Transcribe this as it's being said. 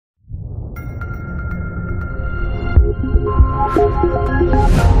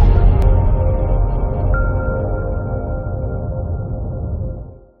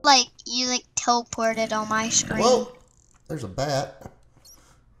teleported on my screen. Whoa! There's a bat.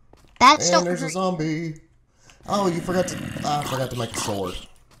 Bats And don't there's a hurt. zombie. Oh, you forgot to... I forgot to make a sword.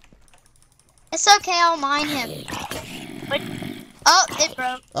 It's okay, I'll mine him. But, oh, it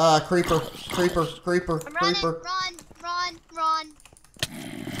broke. Creeper. Creeper. Creeper. I'm running. Creeper. Run. At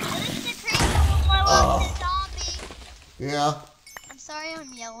least the creeper will blow up the zombie. Yeah. I'm sorry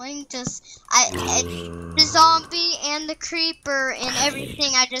I'm yelling. The zombie and the creeper and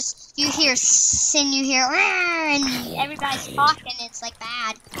everything. You hear, and everybody's talking. It's like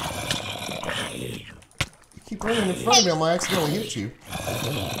bad. You keep running in front of me. I might accidentally hit you.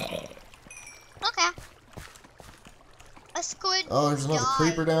 Okay. A squid. Oh, there's another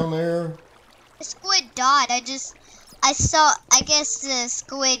creeper down there. A squid died. I saw. I guess the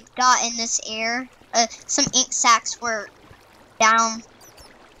squid got in this air. Some ink sacs were down.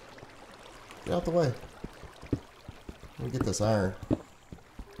 Get out the way. Let me get this iron.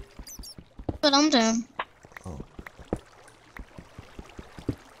 What I'm doing. Oh.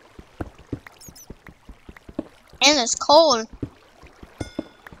 And it's cold.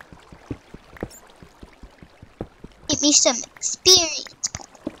 Give me some experience.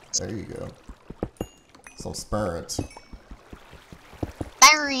 There you go. Some spirits.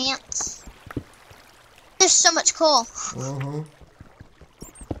 Experience. There's so much coal. Mm-hmm.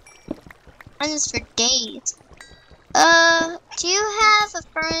 And it's for days. Do you have a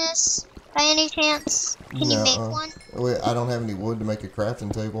furnace by any chance? Can you make one? Wait, I don't have any wood to make a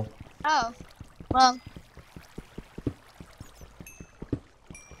crafting table. Oh, well.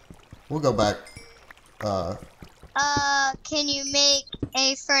 We'll go back. Can you make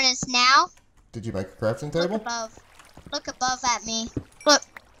a furnace now? Did you make a crafting table? Look above. Look above at me. Look.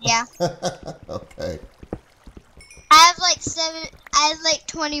 Yeah. Okay. I have like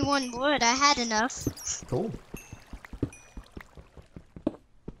 21 wood. I had enough. Cool.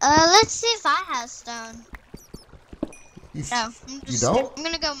 Let's see if I have stone. You don't? I'm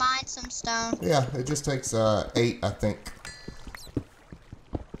gonna go mine some stone. Yeah, it just takes 8, I think.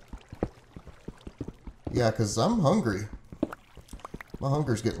 Yeah, because I'm hungry. My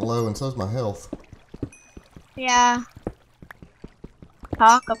hunger's getting low, and so's my health. Yeah.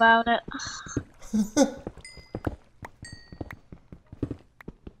 Talk about it.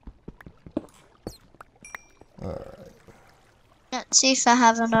 Alright. Let's see if I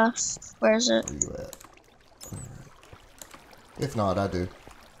have enough. Where is it? Where you at? Alright. If not, I do.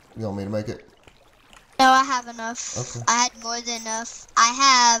 You want me to make it? No, I have enough. Okay. I had more than enough. I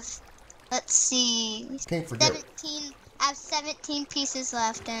have, let's see, Can't forget. 17. I have 17 pieces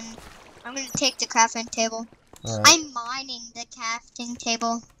left, and I'm gonna take the crafting table. Right. I'm mining the crafting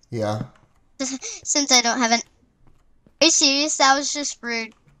table. Yeah. Since I don't have an. Are you serious? That was just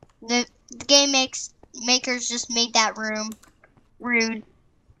rude. The game makers just made that room rude.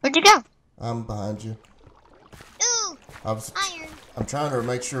 Where'd you go? I'm behind you. Ooh, iron. I'm trying to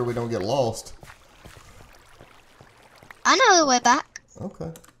make sure we don't get lost. I know the way back.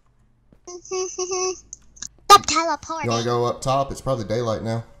 Okay. Stop teleporting. You want to go up top? It's probably daylight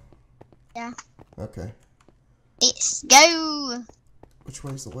now. Yeah. Okay. Let's go. Which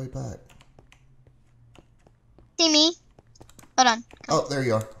way's the way back? See me? Hold on. Come. Oh, there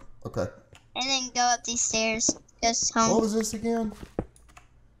you are. Okay. And then go up these stairs. Just home. What was this again?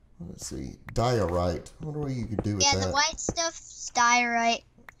 Let's see. Diorite. I wonder what you could do with that. Yeah, the white stuff's diorite.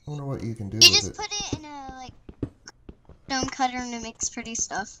 I wonder what you can do You with just it. put it in a, like, stone cutter and it makes pretty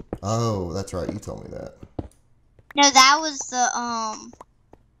stuff. Oh, that's right. You told me that. No, that was the,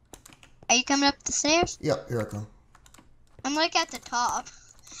 Are you coming up the stairs? Yep, here I come. I'm, like, at the top.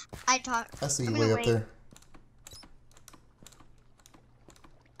 I see you way up there.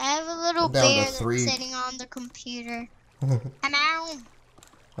 I have a little bear that's sitting on the computer. I'm out.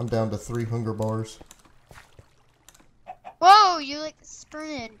 I'm down to 3 hunger bars. Whoa, you like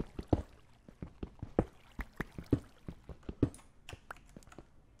sprinted.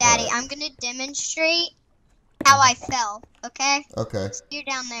 Daddy, I'm gonna demonstrate how I fell, okay? Okay. You're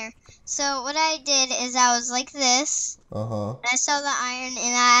down there. So what I did is I was like this. Uh-huh. I saw the iron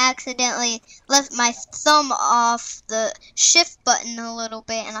and I accidentally left my thumb off the shift button a little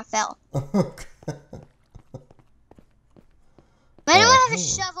bit and I fell. Why do I have a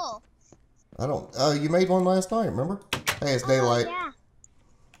shovel? I don't. You made one last night, remember? Hey, it's daylight. Yeah.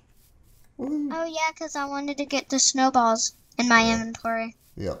 Woo. Oh, yeah, because I wanted to get the snowballs in my inventory.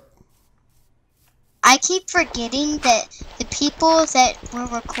 Yep. I keep forgetting that the people that we're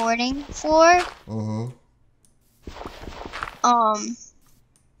recording for,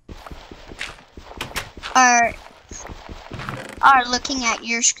 are looking at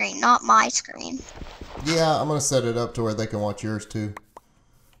your screen, not my screen. Yeah, I'm gonna set it up to where they can watch yours too.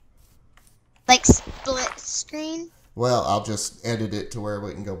 screen? Well, I'll just edit it to where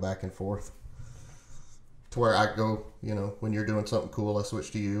we can go back and forth. To where I go, you know, when you're doing something cool, I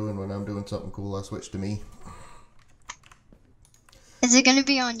switch to you, and when I'm doing something cool, I switch to me. Is it gonna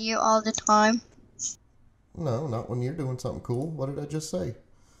be on you all the time? No, not when you're doing something cool. What did I just say?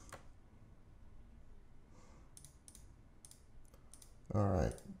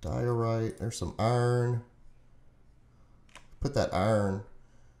 Alright, diorite. There's some iron. Put that iron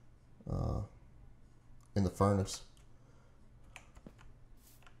in the furnace.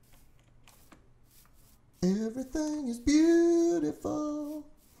 Everything is beautiful.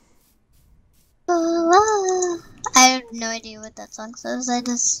 I have no idea what that song says. I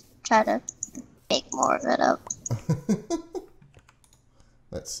just try to make more of it up.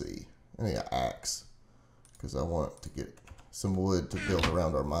 Let's see. I need an axe because I want to get some wood to build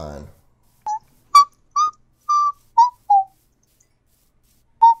around our mine.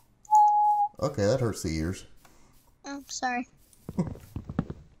 Okay, that hurts the ears. Oh, sorry.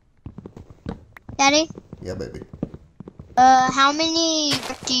 Daddy? Yeah, baby. How many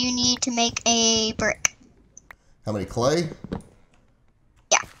do you need to make a brick? How many clay?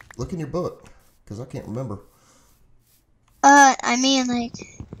 Yeah. Look in your book, because I can't remember. I mean, like...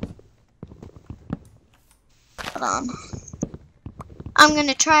 Hold on. I'm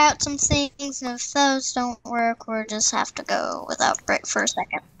gonna try out some things, and if those don't work, we'll just have to go without brick for a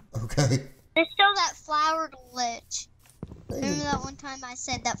second. Okay. There's still that flower glitch. Hey. Remember that one time I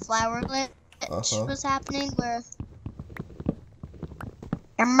said that flower glitch was happening where...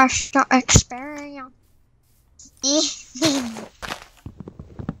 Immersion experience. This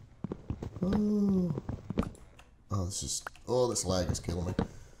lag is killing me.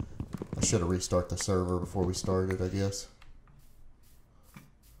 I should have restarted the server before we started, I guess.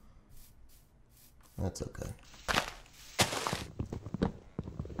 That's okay.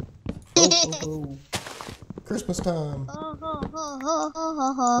 Oh. Christmas time.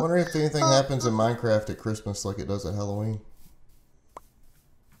 Wonder if anything happens in Minecraft at Christmas like it does at Halloween.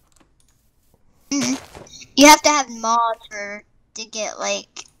 You have to have mods to get,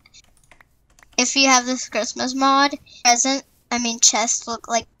 like, if you have this Christmas mod, chests look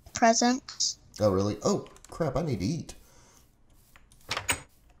like presents. Oh, really? Oh, crap, I need to eat.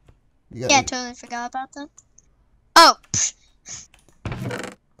 Yeah, I totally forgot about that. Oh,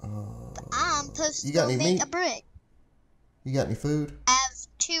 I'm supposed to make meat? a brick. You got any food? I have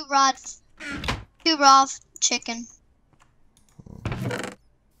two raw chicken.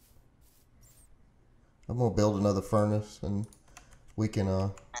 I'm gonna build another furnace and we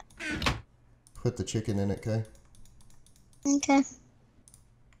can put the chicken in it, okay? Okay.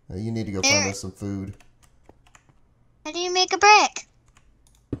 You need to go find us some food. How do you make a brick?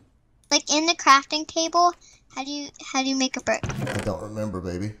 Like in the crafting table, how do you make a brick? I don't remember,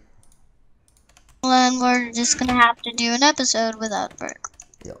 baby. Well, then we're just gonna have to do an episode without a brick.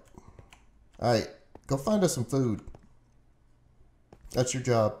 Yep. Alright, go find us some food. That's your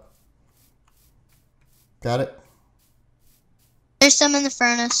job. Got it? There's some in the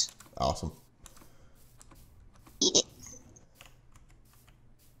furnace. Awesome. Eat it.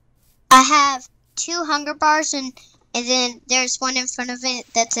 I have 2 hunger bars and then there's one in front of it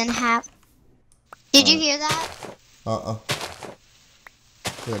that's in half. Did you hear that?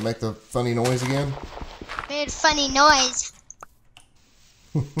 Did it make the funny noise again? Made a funny noise.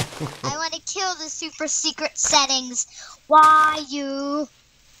 I want to kill the super secret settings. Why you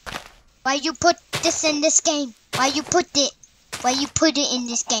put this in this game? Why you put it in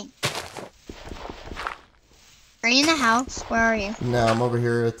this game? Are you in the house? Where are you? No, I'm over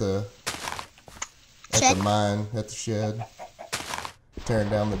here at the mine, at the shed. Tearing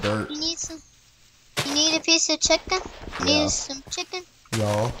down the dirt. You need a piece of chicken? You need some chicken?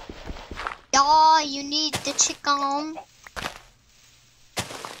 Y'all. Yeah, you need the chicken.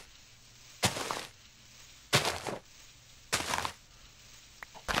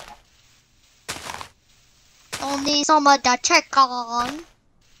 I'll need some of the chicken. I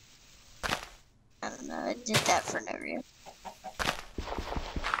don't know, I did that for no reason.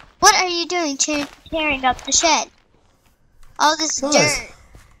 What are you doing tearing up the shed? All this dirt.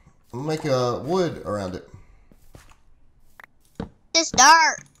 I'm gonna make wood around it. This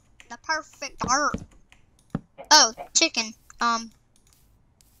dirt. The perfect dirt. Oh, chicken.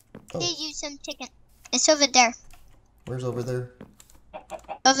 Give you some chicken. It's over there. Where's over there?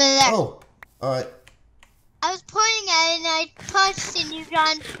 Over there. Oh, alright. I was pointing at it and I punched and you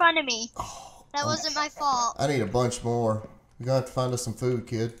got in front of me. Oh, That wasn't my fault. I need a bunch more. You're gonna have to find us some food,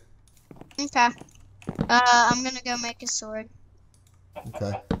 kid. Okay. I'm gonna go make a sword.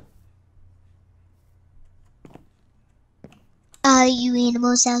 Okay. You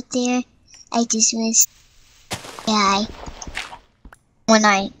animals out there, I just want die when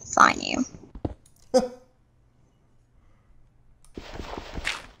I find you.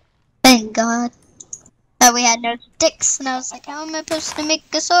 Thank God that we had no sticks, and I was like, how am I supposed to make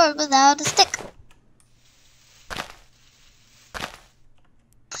a sword without a stick?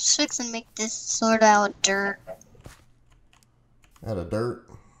 Just fix and make this sword out of dirt. Out of dirt?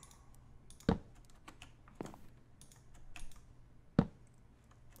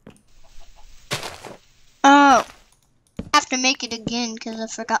 Oh, I have to make it again because I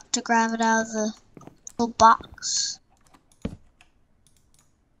forgot to grab it out of the little box.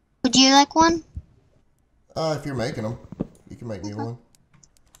 Would you like one? If you're making them, you can make me one.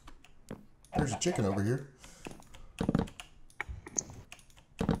 There's a chicken over here.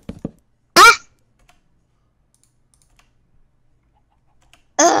 Ah!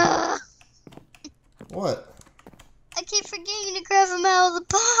 Ugh! What? I keep forgetting to grab them out of the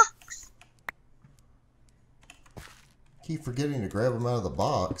box. Keep forgetting to grab them out of the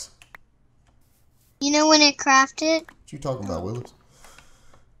box. You know when it crafted? What you talking about, Willis?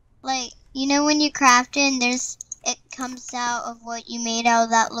 Like, you know when you craft it and it comes out of what you made out of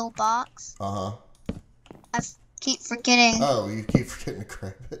that little box? Uh-huh. I keep forgetting. Oh, you keep forgetting to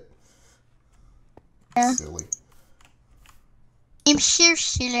grab it. Yeah. Silly. I'm sure,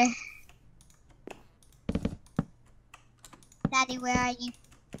 Sheila. Daddy, where are you?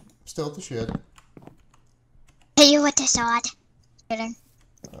 Still at the shed. Hey, you with the sword. Kidding.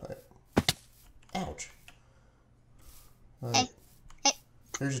 Alright. Ouch. All Hey. right. Hey.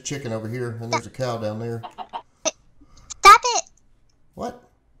 There's a chicken over here, and there's a cow down there. Hey. Stop it! What?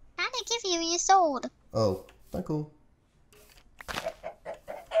 How did I give you your sword? Oh, uncle.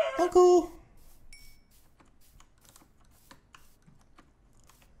 Uncle!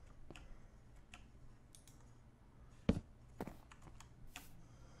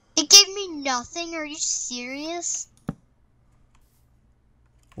 It gave me nothing. Are you serious?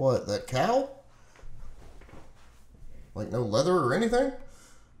 What, that cow? Like no leather or anything?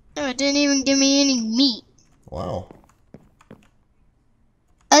 No, it didn't even give me any meat. Wow.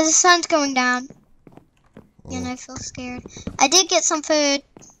 Oh, the sun's going down. And I feel scared. I did get some food.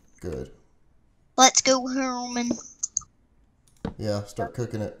 Good. Let's go home and... Yeah, start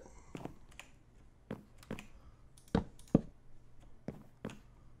cooking it.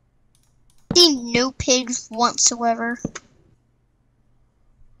 See no pigs whatsoever.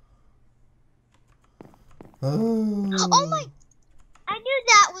 Oh my! I knew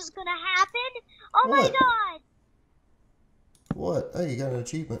that was gonna happen! Oh What? my god! What? Hey, you got an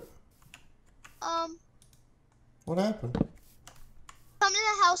achievement. What happened? Come to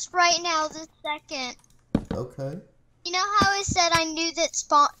the house right now this second. Okay. You know how I said I knew that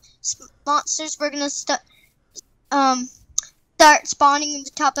monsters were gonna start spawning in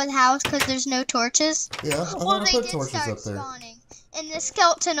the top of the house because there's no torches? Yeah, I Well, thought I they put did torches start up there. spawning, and the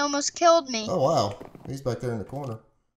skeleton almost killed me. Oh, wow. He's back there in the corner.